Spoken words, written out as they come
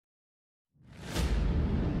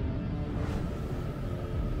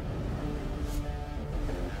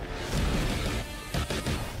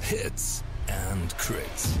hits and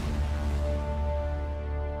crits.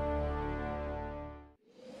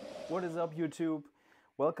 What is up, YouTube?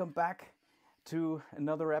 Welcome back to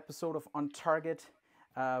another episode of OnTarget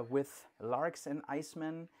with Larks and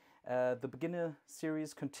Iceman. The beginner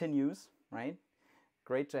series continues, right?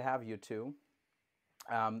 Great to have you two.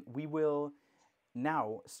 We will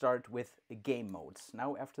now start with game modes.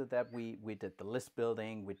 Now after that we did the list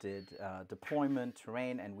building, we did deployment,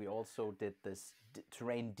 terrain, and we also did this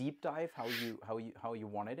terrain deep dive, how you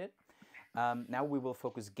wanted it. Now we will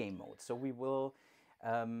focus game mode. So we will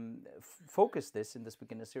focus this in this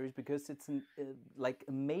beginner series because it's like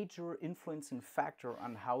a major influencing factor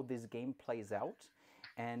on how this game plays out.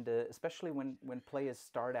 And especially when players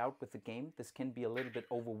start out with the game, this can be a little bit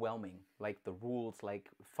overwhelming. Like the rules, like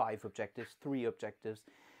 5 objectives, 3 objectives.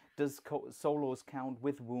 Does solos count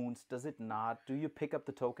with wounds? Does it not? Do you pick up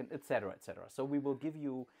the token, etc., etc.? So we will give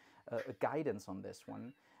you a guidance on this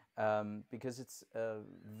one because it's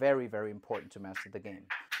very, very important to master the game.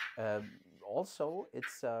 Also,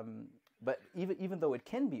 it's but even though it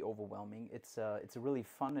can be overwhelming, it's a really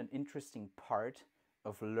fun and interesting part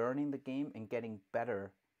of learning the game and getting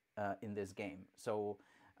better in this game. So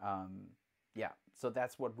yeah, so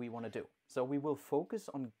that's what we want to do. So we will focus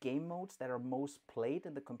on game modes that are most played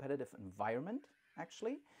in the competitive environment,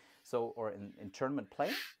 actually, so or in tournament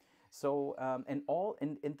play. So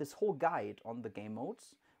and this whole guide on the game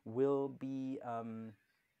modes will be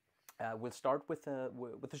we'll start with a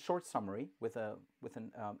short summary, with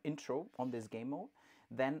an intro on this game mode,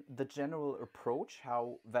 then the general approach,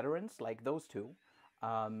 how veterans like those two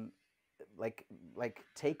like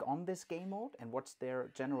take on this game mode and what's their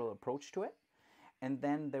general approach to it, and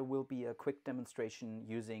then there will be a quick demonstration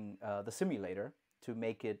using the simulator to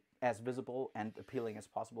make it as visible and appealing as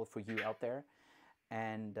possible for you out there.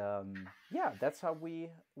 And yeah, that's how we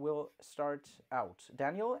will start out.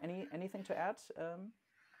 Daniel, anything to add?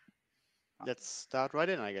 Let's start right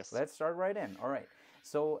in, I guess. Let's start right in. All right.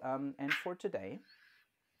 So, and for today,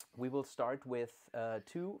 we will start with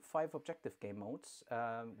 2 5 objective game modes,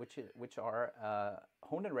 which are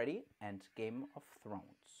Honed and Ready and Game of Thrones.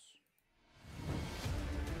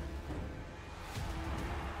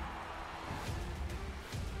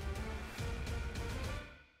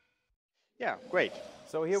 Yeah, great.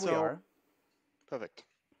 So here we are. Perfect.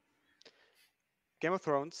 Game of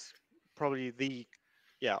Thrones, probably the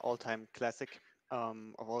all-time classic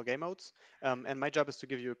of all game modes. And my job is to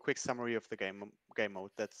give you a quick summary of the game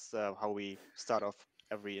mode. That's how we start off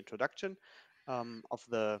every introduction of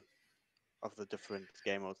the different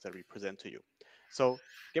game modes that we present to you. So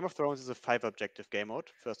Game of Thrones is a 5 objective game mode,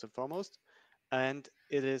 first and foremost, and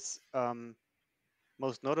it is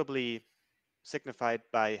most notably signified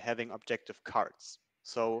by having objective cards.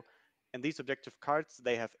 So, and these objective cards,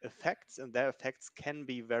 they have effects, and their effects can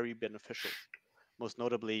be very beneficial. Most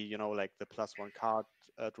notably, you know, like the +1 card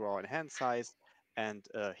draw in hand size and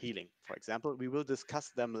healing, for example. We will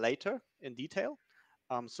discuss them later in detail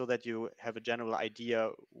so that you have a general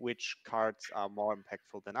idea which cards are more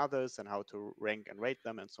impactful than others and how to rank and rate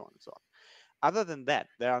them and so on and so on. Other than that,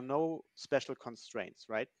 there are no special constraints,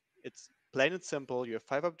 right? It's plain and simple. You have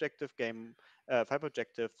 5 objective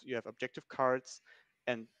you have objective cards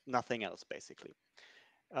and nothing else, basically.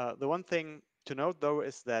 The one thing to note, though,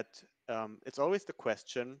 is that it's always the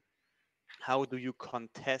question, how do you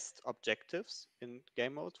contest objectives in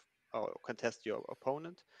game mode, or contest your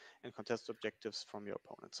opponent and contest objectives from your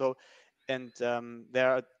opponent? So, and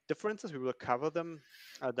there are differences. We will cover them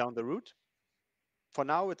down the route. For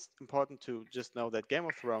now, it's important to just know that Game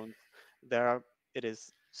of Thrones, it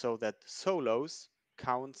is so that solos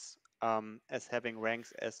counts as having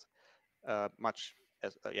ranks as much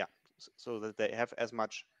as so that they have as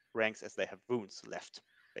much ranks as they have wounds left,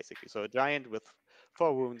 basically. So a giant with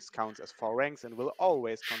 4 wounds counts as 4 ranks and will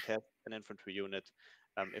always contest an infantry unit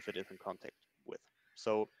if it is in contact with.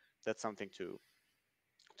 So that's something to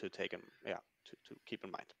take in, to keep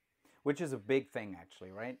in mind. Which is a big thing,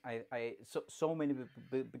 actually, right? So many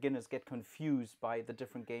beginners get confused by the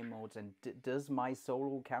different game modes, and does my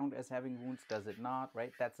solo count as having wounds? Does it not?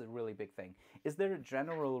 Right? That's a really big thing. Is there a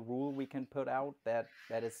general rule we can put out that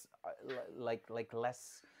is like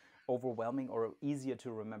less overwhelming or easier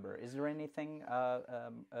to remember? Is there anything,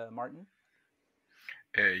 Martin?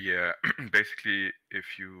 Yeah, basically,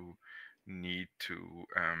 if you need to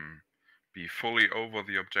be fully over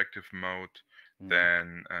the objective mode,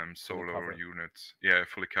 then solo units,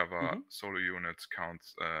 fully cover solo units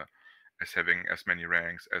counts as having as many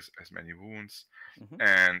ranks as many wounds.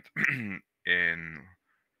 And in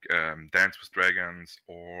Dance with Dragons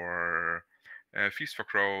or Feast for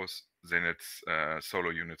Crows, then it's solo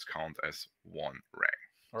units count as 1 rank.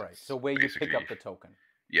 All right. That's So where you pick basically, up the token.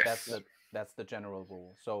 yes. That's the general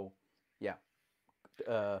rule. So yeah,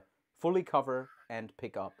 fully cover and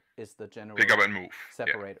pick up is the general Pick up and move. Yeah.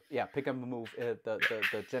 separator. Yeah, pick up and move.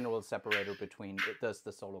 The general separator between does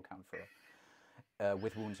the solo count for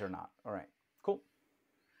with wounds or not. All right. Cool.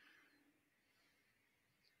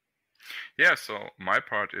 Yeah, so my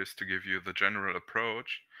part is to give you the general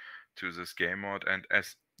approach to this game mode. And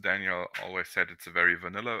as Daniel always said, it's a very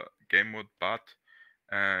vanilla game mode, but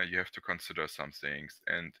you have to consider some things.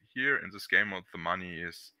 And here in this game mode, the money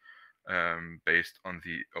is based on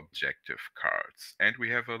the objective cards. And we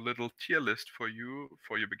have a little tier list for you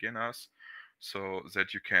beginners, so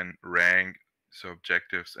that you can rank the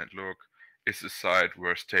objectives and look, is this side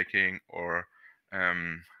worth taking, or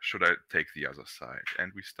should I take the other side?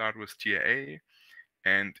 And we start with tier A.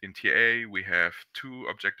 And in tier A, we have 2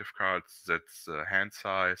 objective cards. That's hand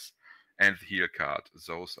size and the heal card.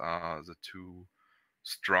 Those are the 2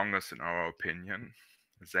 strongest in our opinion.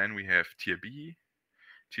 Then we have tier B.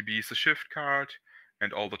 Tier B is a shift card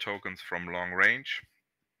and all the tokens from long range.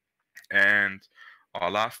 And our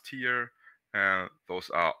last tier, those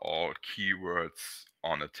are all keywords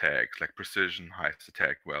on attacks, like precision, highest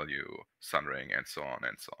attack value, sunring, and so on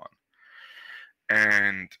and so on.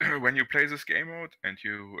 And when you play this game mode and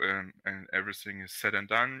you and everything is said and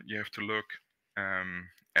done, you have to look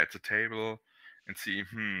at the table and see,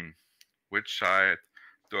 which side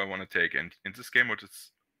do I want to take? And in this game mode,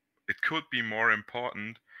 it could be more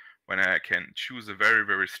important when I can choose a very,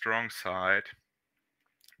 very strong side.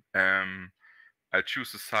 I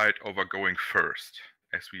choose a side over going first.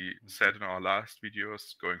 As we said in our last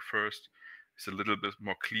videos, going first is a little bit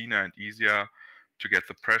more cleaner and easier to get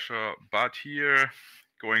the pressure. But here,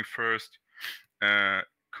 going first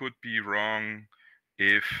could be wrong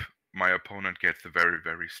if my opponent gets a very,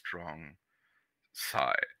 very strong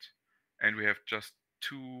side. And we have just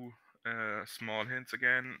 2 small hints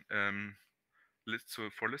again.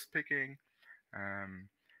 For list picking,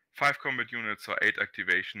 5 combat units or 8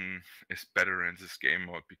 activation is better in this game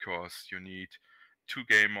mode, because you need 2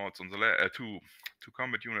 game modes on the left, two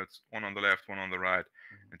combat units, one on the left, one on the right,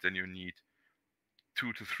 and then you need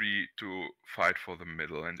 2 to 3 to fight for the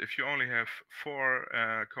middle. And if you only have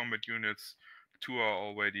 4 combat units, 2 are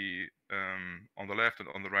already on the left and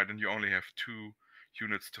on the right, and you only have 2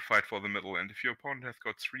 units to fight for the middle. And if your opponent has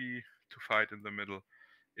got 3 to fight in the middle,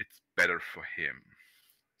 it's better for him.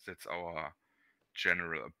 That's our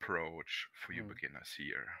general approach for you beginners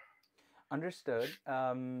here. Understood.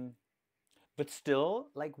 But still,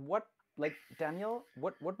 like Daniel,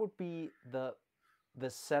 what would be the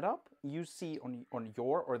setup you see on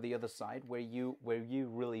your or the other side where you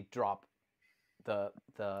really drop the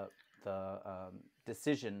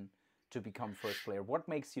decision to become first player? What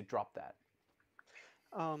makes you drop that?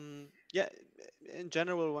 Yeah, in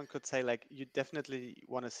general, one could say like you definitely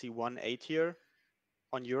want to see 1 A tier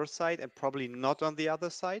on your side and probably not on the other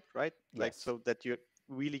side, right? Like, Yes. so that you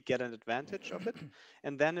really get an advantage of it.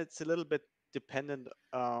 And then it's a little bit dependent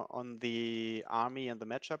on the army and the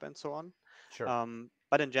matchup and so on. Sure.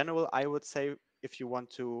 But in general, I would say if you want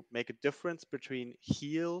to make a difference between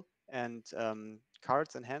heal and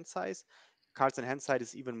cards and hand size, cards and hand size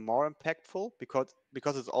is even more impactful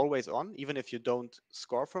because it's always on, even if you don't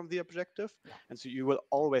score from the objective. Yeah. And so you will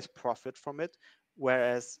always profit from it.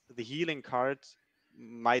 Whereas the healing card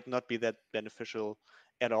might not be that beneficial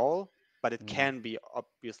at all, but it can be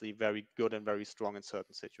obviously very good and very strong in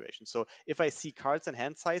certain situations. So if I see cards and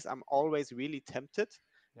hand size, I'm always really tempted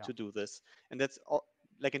to do this. And that's all,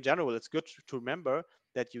 like in general, it's good to remember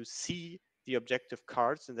that you see the objective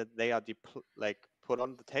cards and that they are put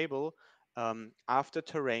on the table after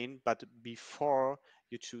terrain, but before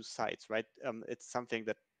you choose sides, right? It's something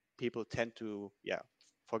that people tend to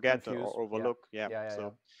forget Confuse. or overlook. Yeah.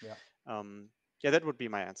 Yeah, that would be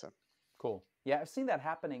my answer. Cool. Yeah, I've seen that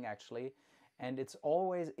happening actually, and it's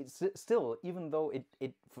still, even though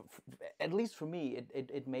at least for me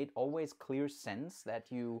it made always clear sense that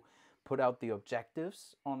you put out the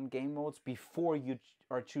objectives on game modes before you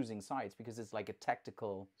are choosing sides, because it's like a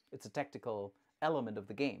tactical element of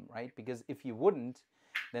the game, right? Because if you wouldn't,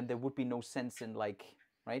 then there would be no sense in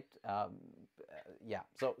right. Yeah.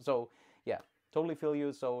 So yeah. Totally feel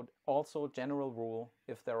you. So also general rule: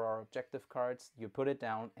 if there are objective cards, you put it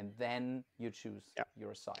down and then you choose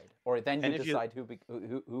your side, or then you decide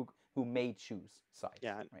who may choose sides.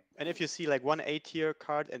 Yeah, right? And if you see like 1 A tier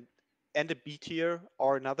card and a B tier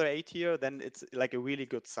or another A tier, then it's like a really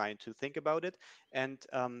good sign to think about it. And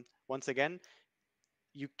once again,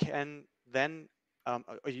 you can then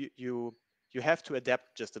you have to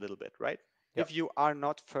adapt just a little bit, right? Yep. If you are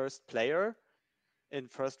not first player, in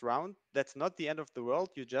first round, that's not the end of the world.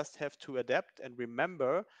 You just have to adapt and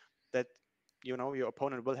remember that your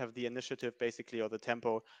opponent will have the initiative basically, or the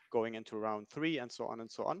tempo, going into round 3 and so on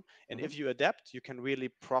and so on. And if you adapt, you can really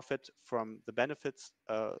profit from the benefits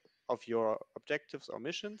of your objectives or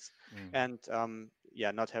missions, and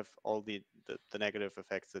not have all the negative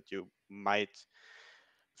effects that you might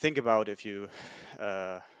think about if you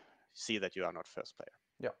see that you are not first player.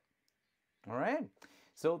 Yeah. All right.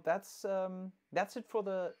 So that's it for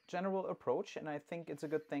the general approach, and I think it's a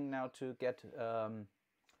good thing now to get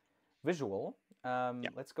visual.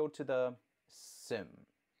 Let's go to the sim.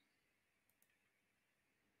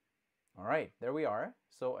 All right, there we are.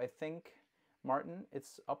 So I think, Martin,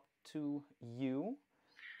 it's up to you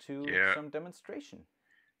to some demonstration.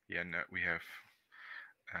 Yeah, no, we have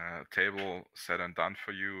a table set and done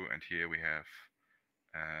for you, and here we have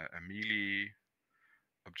a melee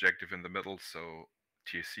objective in the middle, so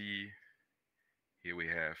TSC. Here we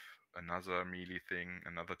have another melee thing,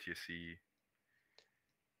 another TSC.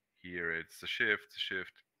 Here it's the shift. The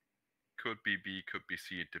shift could be B, could be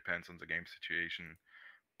C, it depends on the game situation.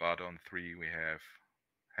 But on 3 we have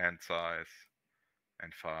hand size,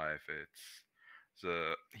 and 5 it's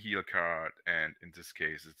the heal card, and in this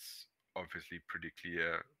case it's obviously pretty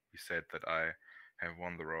clear. We said that I have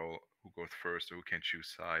won the role, who goes first, who can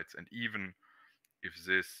choose sides, and even if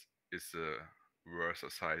this is a worse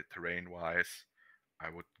side terrain-wise, I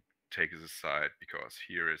would take this side, because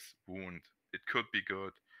here is wound. It could be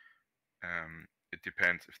good. It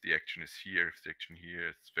depends if the action is here. If the action here,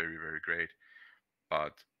 it's very, very great.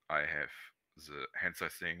 But I have the hand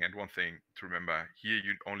size thing. And one thing to remember, here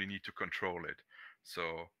you only need to control it.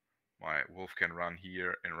 So my wolf can run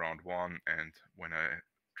here in round 1, and when I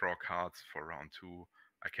draw cards for round 2,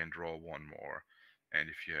 I can draw 1 more. And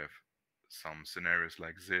if you have some scenarios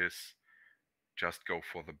like this, just go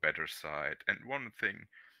for the better side. And one thing,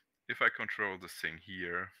 if I control this thing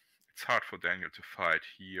here, it's hard for Daniel to fight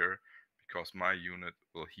here, because my unit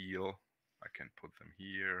will heal. I can put them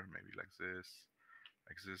here, maybe like this,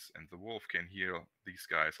 and the wolf can heal these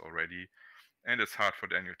guys already. And it's hard for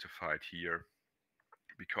Daniel to fight here,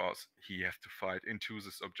 because he has to fight into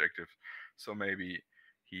this objective. So maybe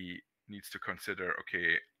he needs to consider,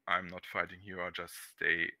 okay, I'm not fighting here, I'll just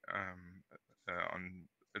stay on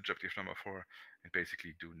objective number 4 and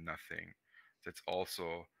basically do nothing. That's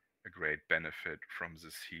also a great benefit from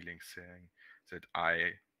this healing thing, that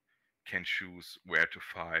I can choose where to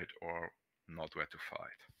fight or not where to fight.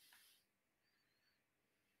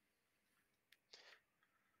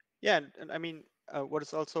 Yeah, and I mean, what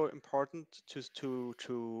is also important to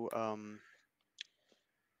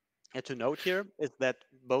note here is that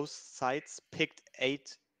both sides picked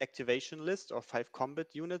 8 activation lists or 5 combat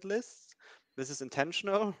unit lists. This is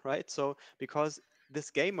intentional, right? So because this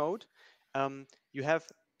game mode, you have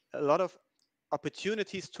a lot of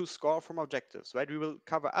opportunities to score from objectives, right? We will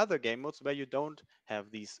cover other game modes where you don't have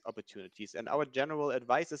these opportunities, and our general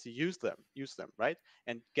advice is use them, right?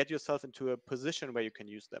 And get yourself into a position where you can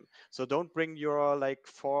use them. So don't bring your like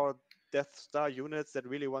 4 Death Star units that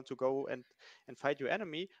really want to go and fight your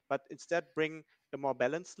enemy, but instead bring a more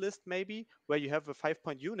balanced list, maybe, where you have a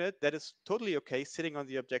 5-point unit that is totally okay sitting on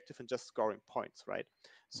the objective and just scoring points, right?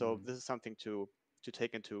 So this is something to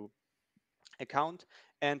take into account.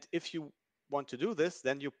 And if you want to do this,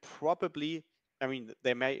 then you probably, I mean,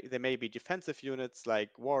 there may be defensive units like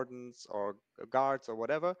wardens or guards or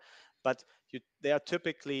whatever, but they are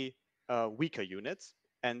typically weaker units.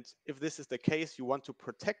 And if this is the case, you want to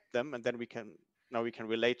protect them, and then we can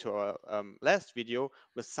relate to our last video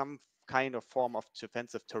with some kind of form of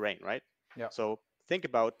defensive terrain, right? Yeah. So think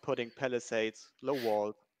about putting palisades,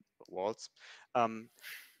 low walls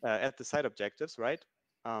at the side objectives, right?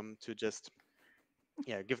 To just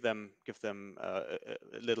give them a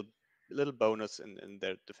little bonus in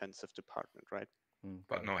their defensive department, right?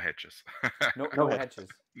 But no hedges. No hedges. No hedges,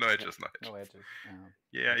 no hedges. No hedges.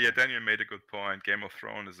 Yeah, Daniel made a good point. Game of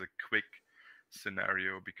Thrones is a quick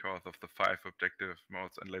scenario because of the 5 objective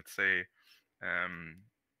modes. And let's say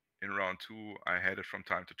in round 2, I had it from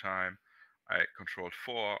time to time. I controlled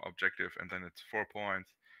 4 objective, and then it's 4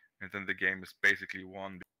 points. And then the game is basically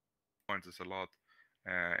won. Points is a lot.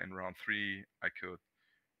 In round 3, I could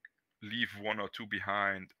leave 1 or 2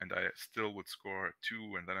 behind, and I still would score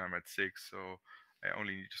 2, and then I'm at 6. So I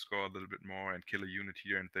only need to score a little bit more and kill a unit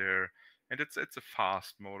here and there. And it's a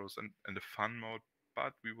fast modus and a fun mode,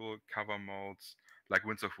 but we will cover modes like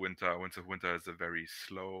Winds of Winter. Winds of Winter is a very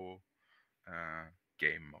slow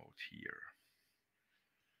game mode here.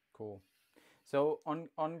 Cool. So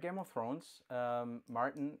on Game of Thrones,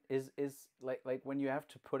 Martin, is like when you have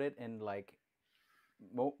to put it in like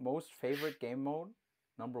most favorite game mode,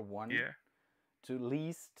 number one Yeah. to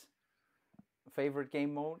least favorite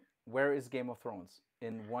game mode, where is Game of Thrones?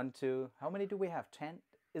 In 1 to, how many do we have? 10?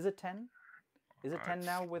 Is it 10? Is it 10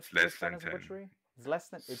 now It's with less than Fantasy 10. Witchery? It's less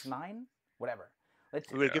than, it's 9? Whatever.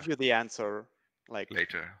 Let's, We'll give you the answer like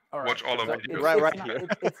later. all right. Watch all our So videos. Right it's, here.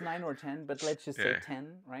 it's 9 or 10, but let's just say Yeah.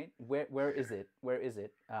 10, right? Where is it? Where is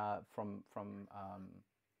it from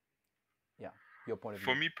yeah, your point of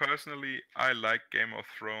view? For me personally, I like Game of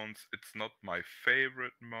Thrones. It's not my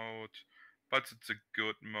favorite mode, but it's a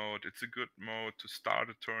good mode. It's a good mode to start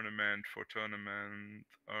a tournament for tournament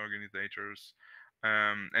organizers.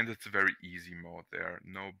 And it's a very easy mode there.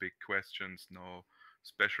 No big questions, no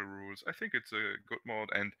special rules. I think it's a good mode.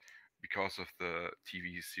 And because of the TV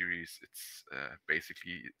series, it's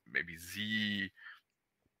basically maybe the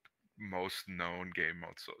most known game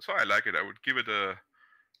mode. So I like it. I would give it a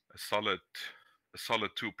solid a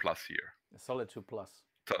solid 2+ here. A solid 2 plus.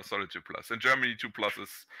 Solid 2+. In Germany, 2+ is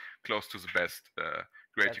close to the best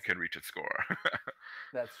grade you can reach at score.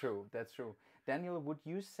 That's true. That's true. Daniel, would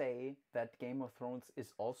you say that Game of Thrones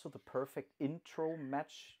is also the perfect intro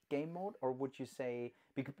match game mode, or would you say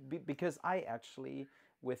because I actually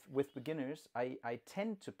with beginners I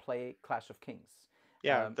tend to play Clash of Kings.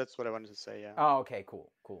 Yeah, that's what I wanted to say. Yeah. Oh, okay,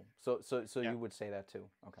 cool. So Yeah. you would say that too.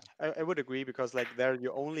 Okay. I would agree because like there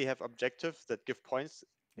you only have objectives that give points,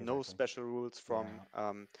 no Exactly. special rules from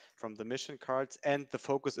the mission cards, and the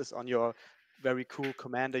focus is on your very cool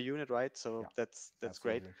commander unit, right? So Yeah, that's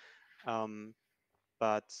great. absolutely.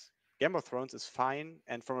 But Game of Thrones is fine,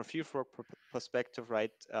 and from a Free Frog perspective,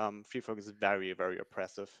 right? Free Frog is very very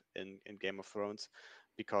oppressive in Game of Thrones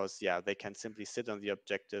because yeah, they can simply sit on the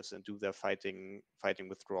objectives and do their fighting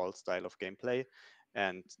withdrawal style of gameplay,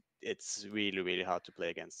 and it's really really hard to play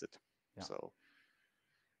against it. Yeah. So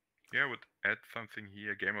Yeah, I would add something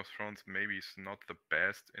here. Game of Thrones maybe is not the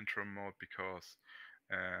best intro mode because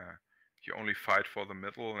you only fight for the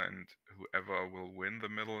middle, and whoever will win the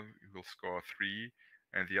middle will score 3,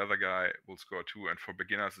 and the other guy will score 2. And for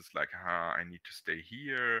beginners, it's like, I need to stay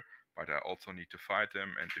here, but I also need to fight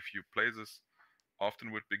him. And if you play this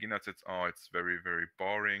often with beginners, it's very very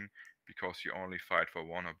boring because you only fight for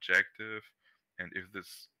one objective, and if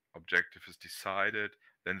this objective is decided,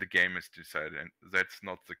 then the game is decided, and that's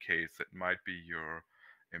not the case. That might be your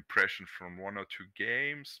impression from 1 or 2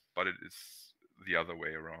 games, but it is the other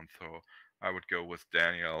way around. So I would go with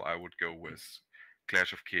Daniel, I would go with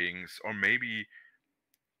Clash of Kings, or maybe,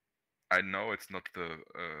 I know it's not the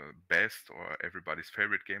best or everybody's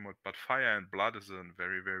favorite game mode, but Fire and Blood is a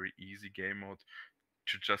very very easy game mode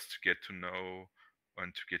to just get to know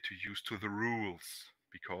and to get to used to the rules,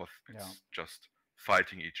 because it's just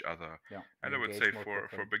fighting each other. Yeah. And I would say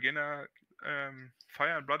for beginner,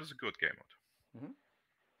 Fire and Blood is a good game mode. Mm-hmm.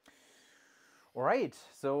 All right,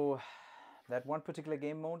 so that one particular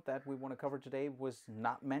game mode that we want to cover today was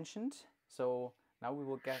not mentioned. So now we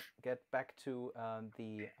will get back to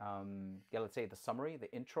let's say the summary,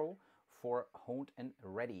 the intro for Honed and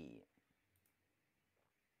Ready.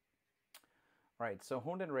 All right, so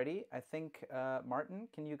Honed and Ready. I think Martin,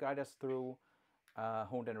 can you guide us through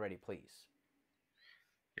Honed and Ready, please?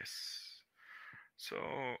 Yes. So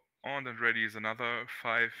Honed and Ready is another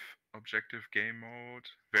 5 objective game mode.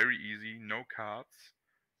 Very easy, no cards.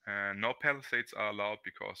 No palisades are allowed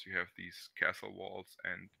because you have these castle walls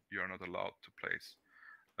and you're not allowed to place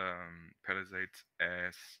palisades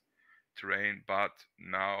as terrain. But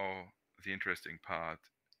now the interesting part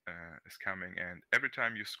is coming, and every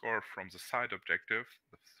time you score from the side objective,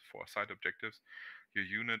 the 4 side objectives, your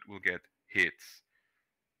unit will get hits.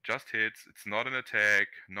 Just hits. It's not an attack,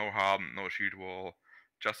 no harm, no shield wall,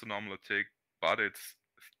 just a normal attack, but it's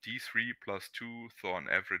D3 plus 2, so on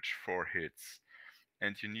average 4 hits.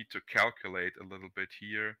 And you need to calculate a little bit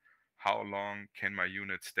here, how long can my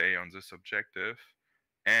unit stay on this objective,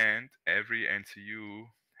 and every NCU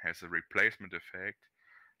has a replacement effect.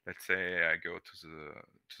 Let's say I go to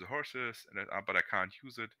the horses, but I can't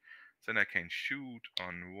use it, then I can shoot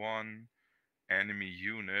on one enemy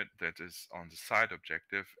unit that is on the side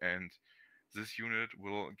objective, and this unit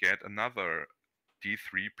will get another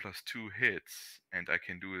D3 plus 2 hits, and I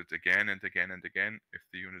can do it again and again and again if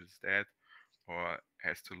the unit is dead or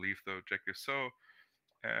has to leave the objective. So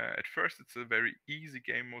at first it's a very easy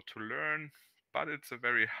game mode to learn, but it's a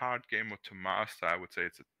very hard game mode to master. I would say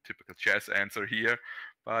it's a typical chess answer here,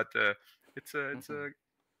 but it's a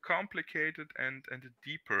complicated and a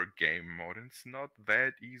deeper game mode. And it's not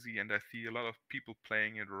that easy, and I see a lot of people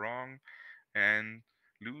playing it wrong and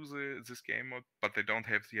lose this game mode, but they don't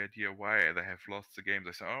have the idea why they have lost the game.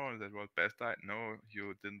 They say, oh, that was best died. No,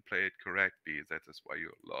 you didn't play it correctly. That is why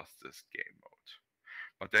you lost this game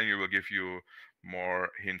mode. But Daniel will give you more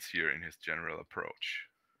hints here in his general approach.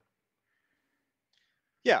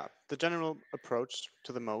 Yeah, the general approach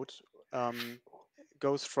to the mode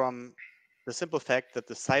goes from the simple fact that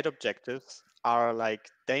the side objectives are like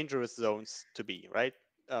dangerous zones to be, right?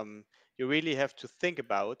 You really have to think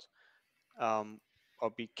about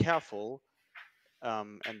or be careful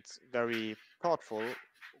and very thoughtful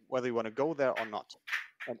whether you want to go there or not.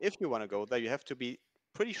 And if you want to go there, you have to be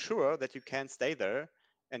pretty sure that you can stay there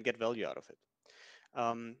and get value out of it.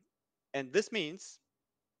 And this means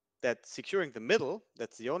that securing the middle,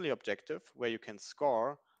 that's the only objective where you can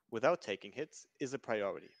score without taking hits, is a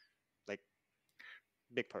priority, like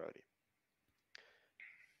big priority.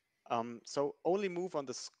 So only move on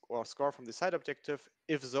the or score from the side objective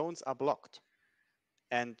if zones are blocked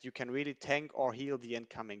and you can really tank or heal the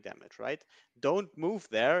incoming damage, right? Don't move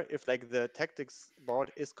there if like the tactics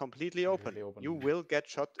board is completely open. You will get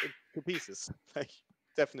shot into pieces, like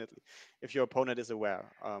definitely, if your opponent is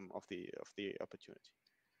aware of the opportunity.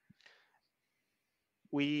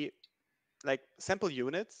 We like sample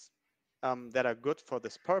units that are good for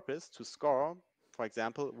this purpose to score, for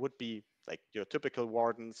example, would be like your typical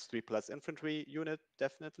Warden's 3+ infantry unit,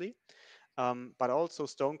 definitely. But also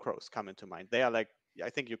Stone Crows come into mind. They are like, I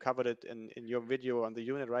think you covered it in your video on the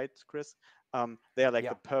unit, right, Chris? They are like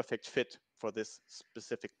the perfect fit for this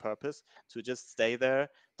specific purpose, to just stay there,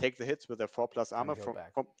 take the hits with their 4+ armor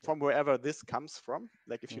from wherever this comes from.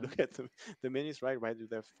 Like if you look at the minis, right? Why do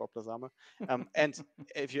they have 4+ armor? And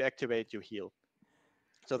if you activate, you heal.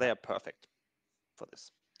 So they are perfect for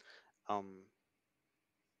this.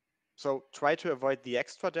 So try to avoid the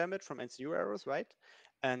extra damage from NCU arrows, right?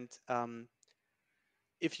 And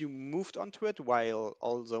if you moved onto it while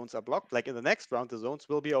all zones are blocked, like in the next round, the zones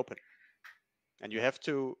will be open. And you have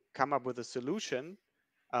to come up with a solution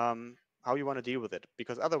how you want to deal with it,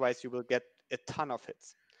 because otherwise you will get a ton of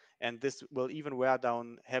hits. And this will even wear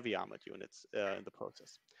down heavy armored units in the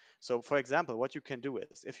process. So for example, what you can do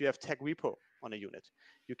is, if you have tech repo on a unit,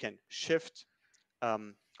 you can shift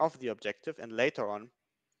off the objective and later on,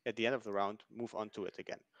 at the end of the round, move on to it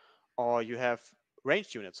again. Or you have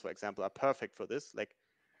ranged units, for example, are perfect for this. Like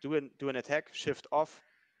do an attack, shift off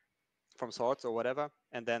from swords or whatever,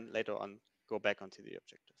 and then later on go back onto the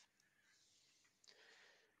objective.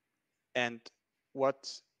 And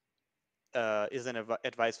what is an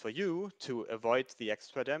advice for you to avoid the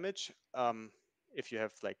extra damage? If you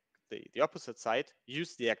have like the opposite side,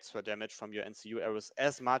 use the extra damage from your NCU arrows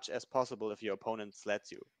as much as possible if your opponent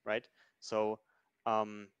slats you, right? So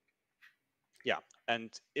yeah,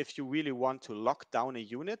 and if you really want to lock down a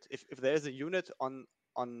unit, if there is a unit on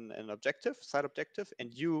an objective, side objective,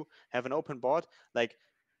 and you have an open board, like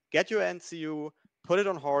get your NCU, put it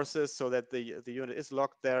on horses so that the unit is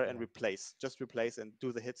locked there, and just replace and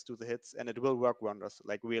do the hits, and it will work wonders,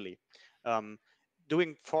 like really.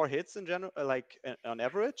 Doing 4 hits in general, like on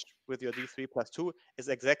average with your D3+2 is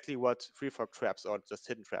exactly what free frog traps or just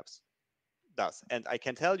hidden traps does. And I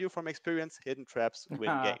can tell you from experience, hidden traps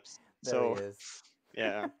win games. There he is.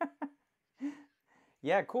 Yeah.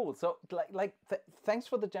 Yeah, cool. So thanks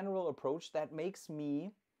for the general approach. That makes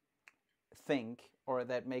me think, or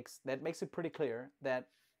that makes it pretty clear that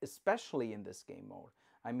especially in this game mode,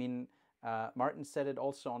 I mean, Martin said it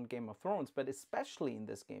also on Game of Thrones, but especially in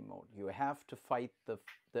this game mode, you have to fight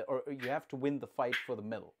or you have to win the fight for the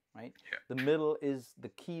middle, right? Yeah. The middle is the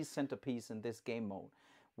key centerpiece in this game mode.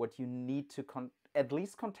 What you need to at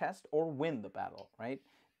least contest or win the battle, right?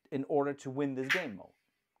 In order to win this game mode,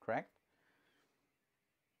 correct?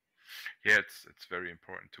 Yeah, it's very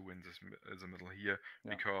important to win this as a middle here,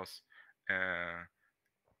 because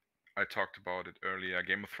I talked about it earlier.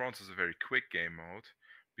 Game of Thrones is a very quick game mode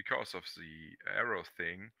because of the arrow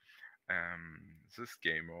thing. This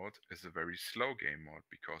game mode is a very slow game mode,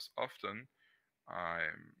 because often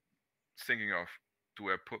I'm thinking of, do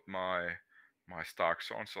I put my Stark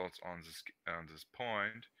swords on this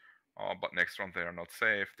point? But next round they are not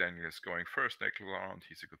safe. Daniel is going first next round.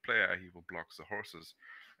 He's a good player. He will block the horses,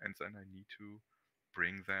 and then I need to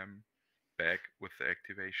bring them back with the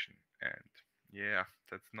activation. And yeah,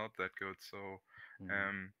 that's not that good. So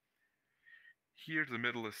here the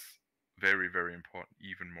middle is very, very important,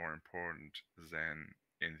 even more important than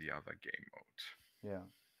in the other game mode. Yeah,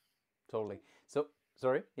 totally. So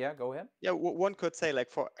sorry, yeah, go ahead. Yeah, one could say, like,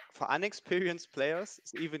 for unexperienced players,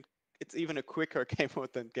 it's even a quicker game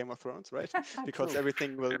mode than Game of Thrones, right? Because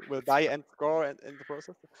everything will die and score in the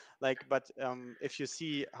process. Like, but if you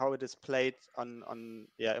see how it is played on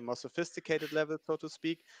a more sophisticated level, so to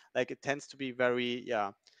speak, like it tends to be very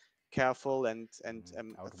careful and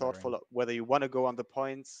thoughtful whether you want to go on the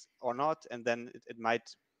points or not, and then it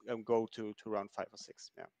might go to round 5 or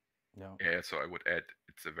 6. Yeah. Yeah. Yeah, so I would add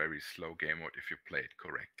it's a very slow game mode if you play it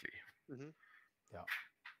correctly. Hmm. Yeah.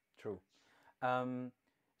 True. Um,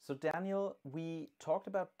 so Daniel, we talked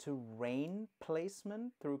about terrain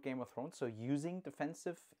placement through Game of Thrones, so using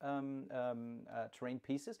defensive terrain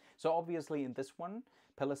pieces. So obviously in this one,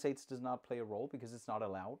 Palisades does not play a role because it's not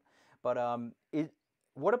allowed. But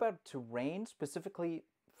what about terrain specifically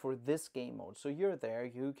for this game mode? So you're there,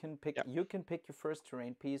 Yeah. you can pick your first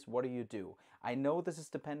terrain piece. What do you do? I know this is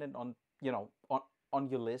dependent on on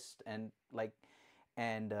your list and like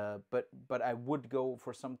but I would go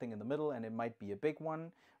for something in the middle, and it might be a big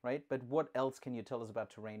one, right? But what else can you tell us about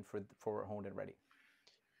terrain for honed and ready?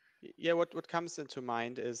 Yeah. What comes into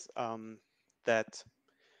mind is that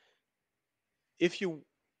if you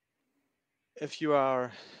if you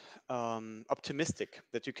are optimistic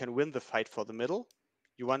that you can win the fight for the middle,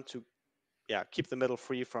 you want to keep the middle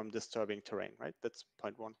free from disturbing terrain, right? That's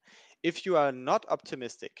point one. If you are not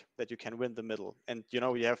optimistic that you can win the middle, and you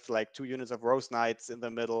have like 2 units of rose knights in the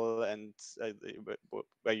middle, and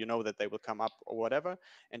where you know that they will come up or whatever,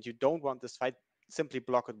 and you don't want this fight, simply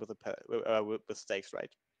block it with stakes,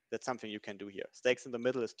 right? That's something you can do here. Stakes in the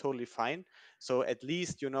middle is totally fine. So at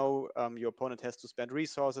least your opponent has to spend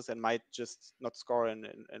resources and might just not score in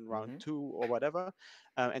round Mm-hmm. 2 or whatever,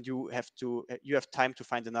 and you have time to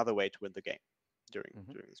find another way to win the game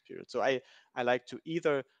Mm-hmm. during this period. So I like to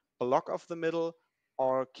either block off the middle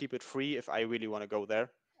or keep it free if I really want to go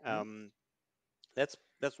there. Mm-hmm. Um, that's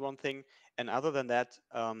one thing. And other than that,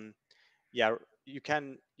 yeah, you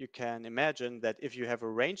can imagine that if you have a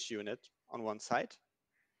ranged unit on one side,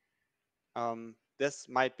 this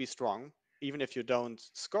might be strong. Even if you don't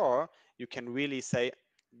score, you can really say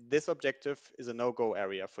this objective is a no-go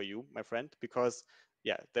area for you, my friend, because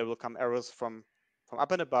there will come arrows from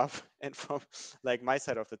up and above and from like my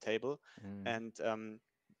side of the table. Mm-hmm. And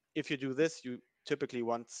if you do this, you typically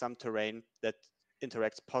want some terrain that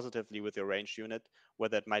interacts positively with your range unit,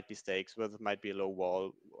 whether it might be stakes, whether it might be a low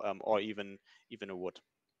wall, or even a wood.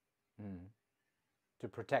 Mm-hmm. To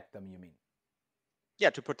protect them, you mean? Yeah,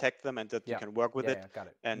 to protect them and that you Yeah. can work with Yeah. it, Yeah. Got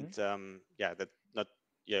it. and Mm-hmm. that not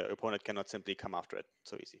your opponent cannot simply come after it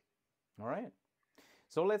so easy. All right.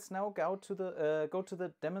 So let's now go to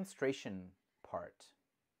the demonstration part.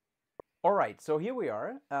 All right. So here we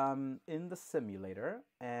are in the simulator,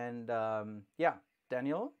 and yeah,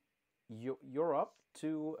 Daniel, you're up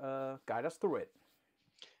to guide us through it.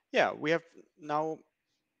 Yeah, we have now,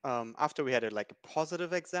 after we had like a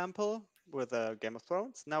positive example with Game of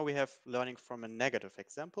Thrones, now we have learning from a negative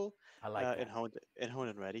example I like in that. Honed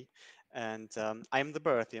and Ready. And I'm the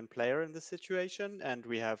Baratheon player in this situation, and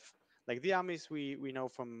we have like the armies we know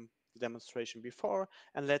from the demonstration before.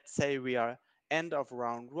 And let's say we are end of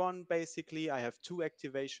round 1, basically. I have 2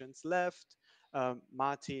 activations left.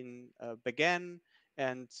 Martin began,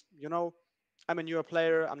 and I'm a newer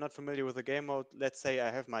player. I'm not familiar with the game mode. Let's say I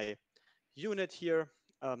have my unit here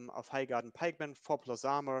of High Garden Pikemen, 4 plus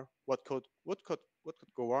armor. What could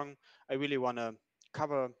go wrong? I really want to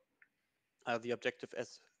cover the objective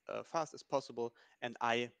as fast as possible, and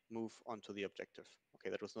I move onto the objective. Okay,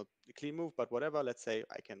 that was not a clean move, but whatever. Let's say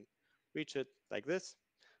I can reach it like this.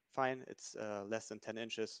 Fine, it's less than 10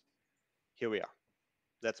 inches. Here we are.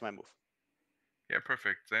 That's my move. Yeah,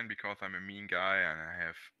 perfect. Then, because I'm a mean guy and I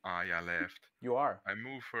have Arya left, You are. I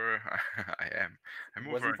move her. I am. I It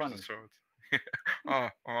move her wasn't into the funny. sword. Oh,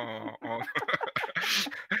 oh, oh.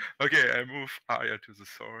 Okay, I move Arya to the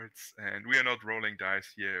swords, and we are not rolling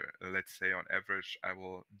dice here. Let's say on average, I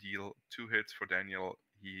will deal 2 hits for Daniel.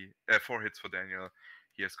 4 hits for Daniel.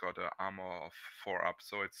 He has got an armor of 4 up,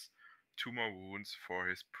 so it's 2 more wounds for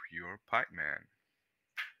his pure pikeman.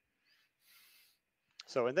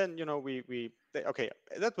 So, and then okay,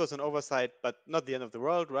 that was an oversight, but not the end of the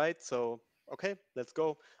world, right? So okay, let's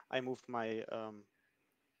go. I move my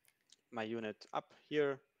unit up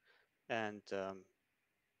here, and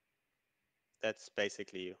that's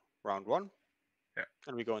basically round 1, Yeah,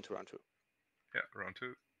 and we go into round 2. yeah. Round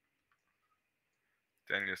 2.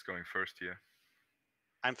 Daniel is going first here.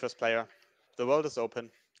 I'm first player. The world is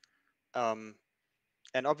open, um,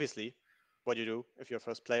 and obviously, what you do if you're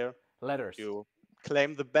first player, Letters. you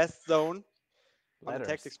claim the best zone on the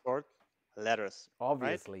tactics Letters. board, letters, right?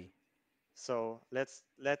 Obviously. So let's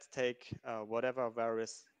take whatever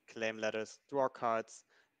various claim letters, draw cards,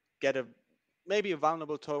 get a maybe a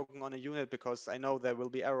vulnerable token on a unit, because I know there will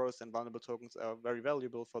be arrows and vulnerable tokens are very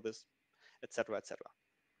valuable for this, etc., etc.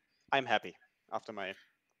 I'm happy after my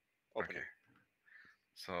opening. Okay.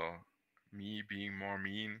 So, me being more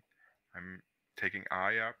mean, I'm taking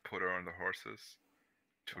Arya, put her on the horses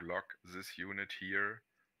to lock this unit here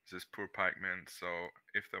this poor pikeman. So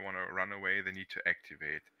if they want to run away, they need to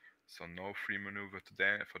activate. So no free maneuver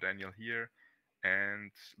for Daniel here,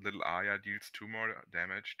 and little Aya deals 2 more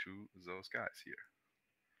damage to those guys here.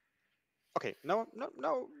 Okay, now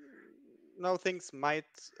things might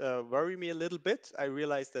worry me a little bit. I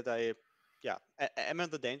realize that I'm in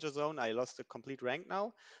the danger zone. I lost a complete rank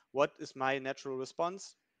now. What is my natural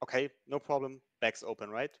response? Okay, no problem. Bags open,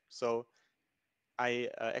 right? So I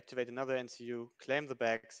activate another NCU, claim the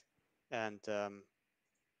bags, and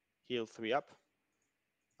heal 3 up.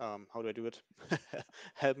 How do I do it?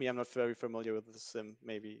 Help me, I'm not very familiar with this sim.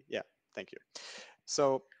 Maybe, yeah, thank you.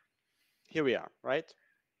 So here we are, right?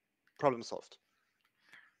 Problem solved.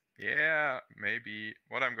 Yeah, maybe.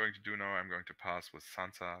 What I'm going to do now, I'm going to pass with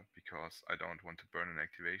Sansa because I don't want to burn an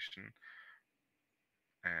activation.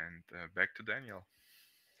 And back to Daniel.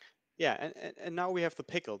 Yeah, and now we have the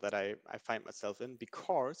pickle that I find myself in,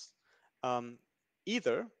 because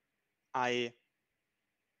either I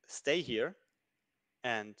stay here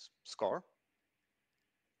and score,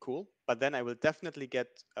 cool, but then I will definitely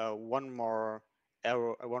get one more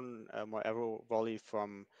arrow volley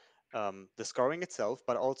from the scoring itself,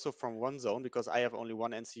 but also from one zone, because I have only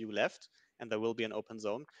one NCU left and there will be an open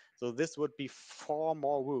zone. So this would be 4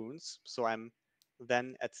 more wounds. So I'm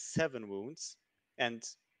then at 7 wounds, and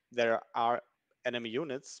there are enemy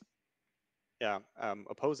units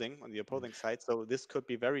opposing on the opposing side. So this could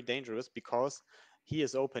be very dangerous because he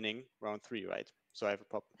is opening round 3, right? So I have a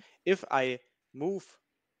problem. If I move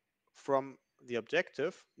from the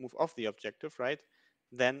objective, move off the objective, right?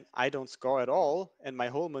 Then I don't score at all, and my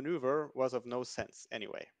whole maneuver was of no sense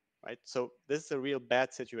anyway, right? So this is a real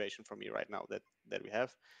bad situation for me right now that we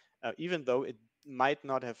have, even though it might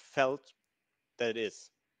not have felt that it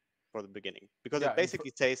is for the beginning, because Yeah, it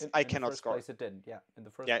basically says I in the cannot first score. place it didn't. Yeah, in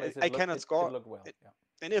the first Yeah, place I cannot it score. looked well. Yeah.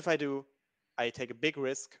 And if I do, I take a big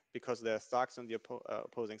risk because there are Starks on the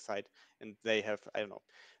opposing side, and they have, I don't know,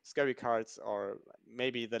 scary cards, or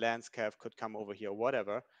maybe the Landscape could come over here,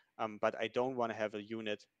 whatever. But I don't want to have a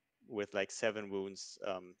unit with like 7 wounds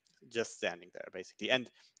just standing there, basically. And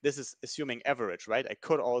this is assuming average, right? I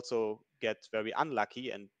could also get very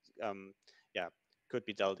unlucky and, yeah, could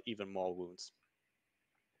be dealt even more wounds.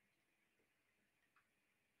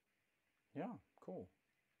 Yeah, cool.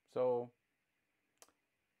 So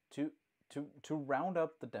to to round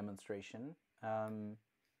up the demonstration,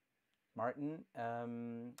 Martin,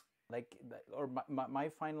 like, or my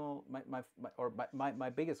final my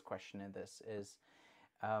biggest question in this is,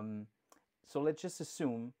 so let's just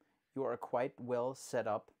assume you are quite well set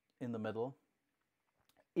up in the middle.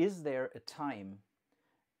 Is there a time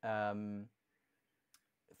um,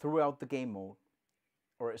 throughout the game mode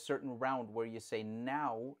or a certain round where you say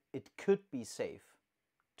now it could be safe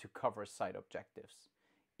to cover side objectives,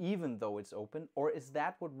 even though it's open? Or is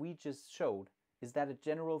that what we just showed? Is that a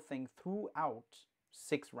general thing throughout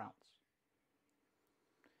 6 rounds?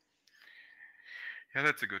 Yeah,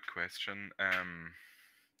 that's a good question.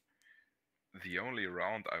 The only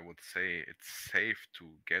round I would say it's safe to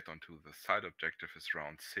get onto the side objective is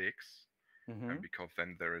round 6. Mm-hmm. Because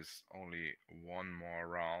then there is only one more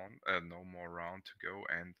round, no more round to go,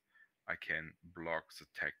 and I can block the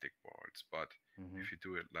tactic boards. But Mm-hmm. if you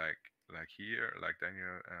do it like here, like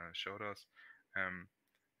Daniel showed us,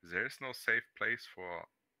 there is no safe place for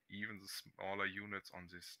even the smaller units on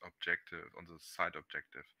this objective, on the side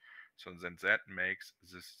objective. So then that makes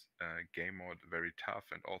this game mode very tough,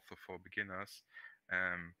 and also for beginners.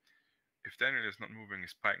 Um, if Daniel is not moving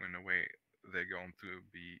his pikemen away, they're going to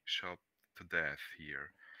be shot to death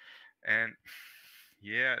here. And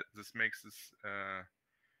yeah, this makes this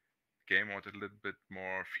game mode a little bit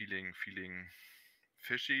more feeling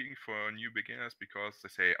fishy for new beginners, because they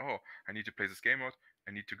say, oh, I need to play this game mode,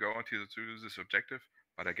 I need to go into this objective,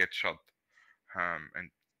 but I get shot. And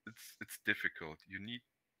it's difficult. You need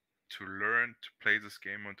to learn to play this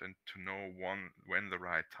game mode and to know when the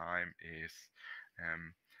right time is.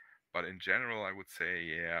 But in general, I would say,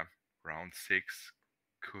 yeah, round 6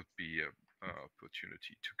 could be a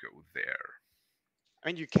opportunity to go there. I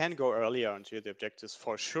mean, you can go earlier onto the objectives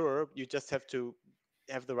for sure. You just have to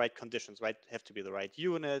have the right conditions, right? Have to be the right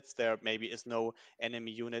units. There maybe is no enemy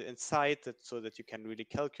unit in sight, so that you can really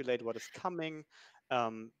calculate what is coming.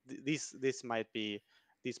 These might be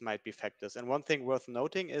factors. And one thing worth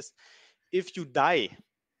noting is, if you die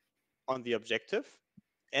on the objective,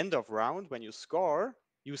 end of round, when you score,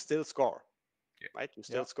 you still score, Yeah. right? You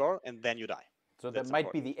Yeah. still score, and then you die. So that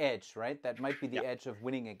might be the edge, right? That might be the edge of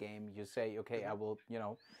winning a game. You say, okay, I will,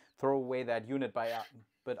 throw away that unit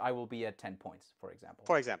but I will be at 10 points, for example.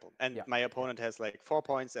 For example, and my opponent has like 4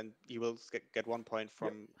 points, and he will get 1 point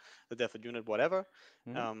from the default unit, whatever.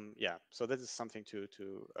 So this is something to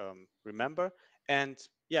remember. And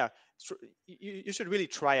you should really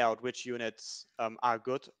try out which units are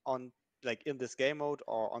good on like in this game mode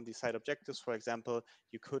or on the side objectives. For example,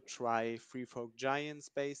 you could try free folk giants,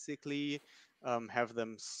 basically have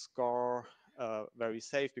them score very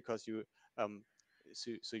safe, because you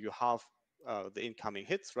so you have the incoming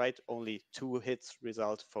hits, right? Only 2 hits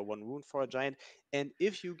result for 1 wound for a giant. And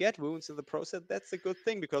if you get wounds in the process, that's a good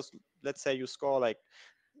thing, because let's say you score like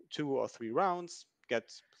 2 or 3 rounds, get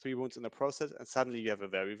 3 wounds in the process, and suddenly you have a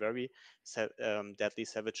very, very deadly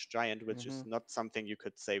savage giant, which is not something you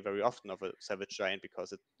could say very often of a savage giant,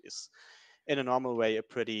 because it is in a normal way a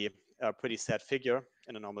pretty sad figure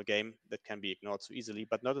in a normal game that can be ignored so easily,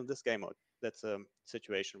 but not in this game mode. That's a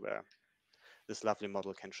situation where this lovely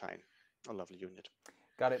model can shine. A lovely unit.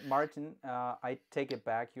 Got it. Martin, I take it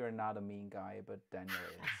back. You're not a mean guy, but Daniel is.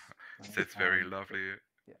 Right? That's very lovely.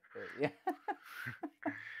 Yeah.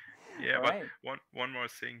 Yeah, but one more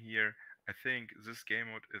thing here. I think this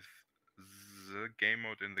game mode is the game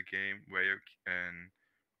mode in the game where you can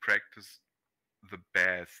practice the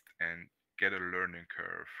best and get a learning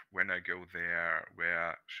curve. When I go there,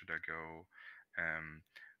 where should I go?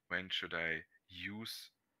 When should I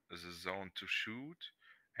use the zone to shoot?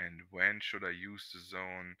 And when should I use the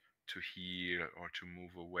zone to heal or to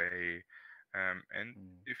move away? And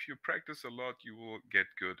if you practice a lot, you will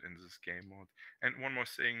get good in this game mode. And one more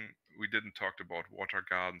thing, we didn't talk about water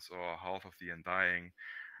gardens or Health of the Undying.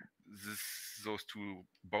 Those 2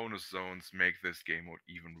 bonus zones make this game mode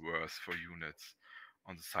even worse for units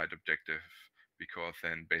on the side objective, because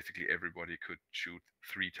then basically everybody could shoot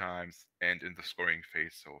 3 times and in the scoring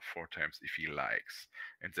phase, so 4 times if he likes.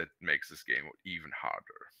 And that makes this game even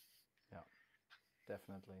harder. Yeah,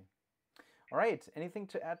 definitely. All right, anything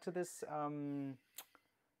to add to this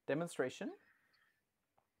demonstration?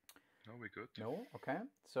 No, we're good. No? Okay.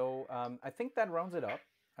 So I think that rounds it up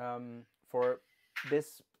for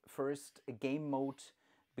this first game mode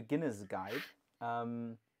beginner's guide.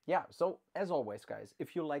 Yeah, so as always, guys,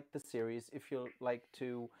 if you like the series, if you like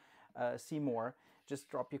to see more, just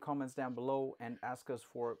drop your comments down below and ask us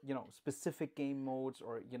for, specific game modes,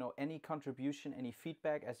 or, any contribution, any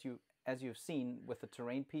feedback. As you've seen with the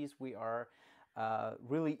terrain piece, we are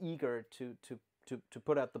really eager to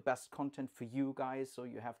put out the best content for you guys, so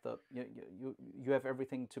you have you have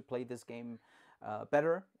everything to play this game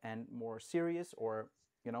better and more serious, or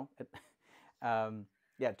to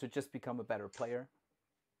just become a better player.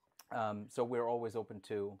 So we're always open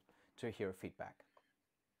to hear feedback.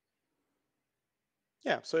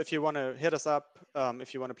 Yeah, so if you want to hit us up,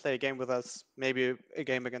 if you want to play a game with us, maybe a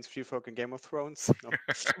game against Free Folk in Game of Thrones,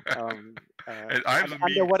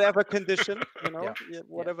 under whatever condition,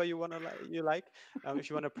 whatever you want to like. If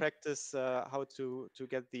you want to practice how to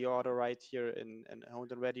get the order right here in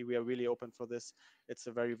Honed and Ready, we are really open for this. It's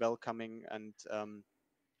a very welcoming and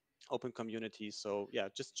open community. So yeah,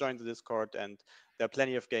 just join the Discord, and there are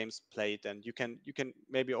plenty of games played, and you can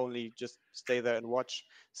maybe only just stay there and watch,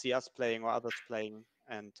 see us playing or others playing,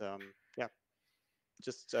 and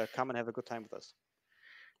just come and have a good time with us.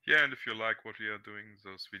 Yeah, and if you like what we are doing,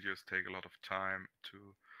 those videos take a lot of time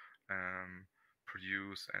to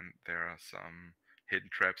produce, and there are some hidden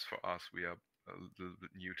traps for us. We are a little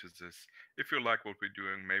bit new to this. If you like what we're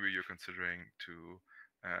doing, maybe you're considering to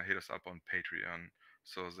hit us up on Patreon,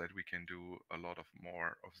 so that we can do a lot of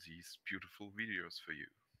more of these beautiful videos for you.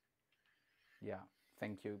 Yeah,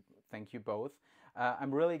 thank you both.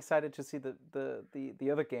 I'm really excited to see the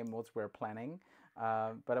other game modes we're planning,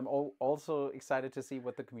 but I'm also excited to see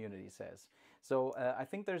what the community says. So I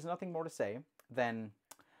think there's nothing more to say than,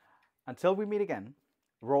 until we meet again,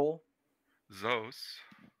 roll those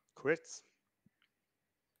crits.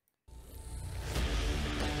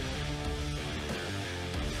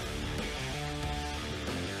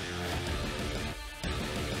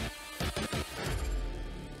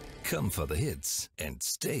 Come for the hits and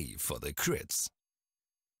stay for the crits.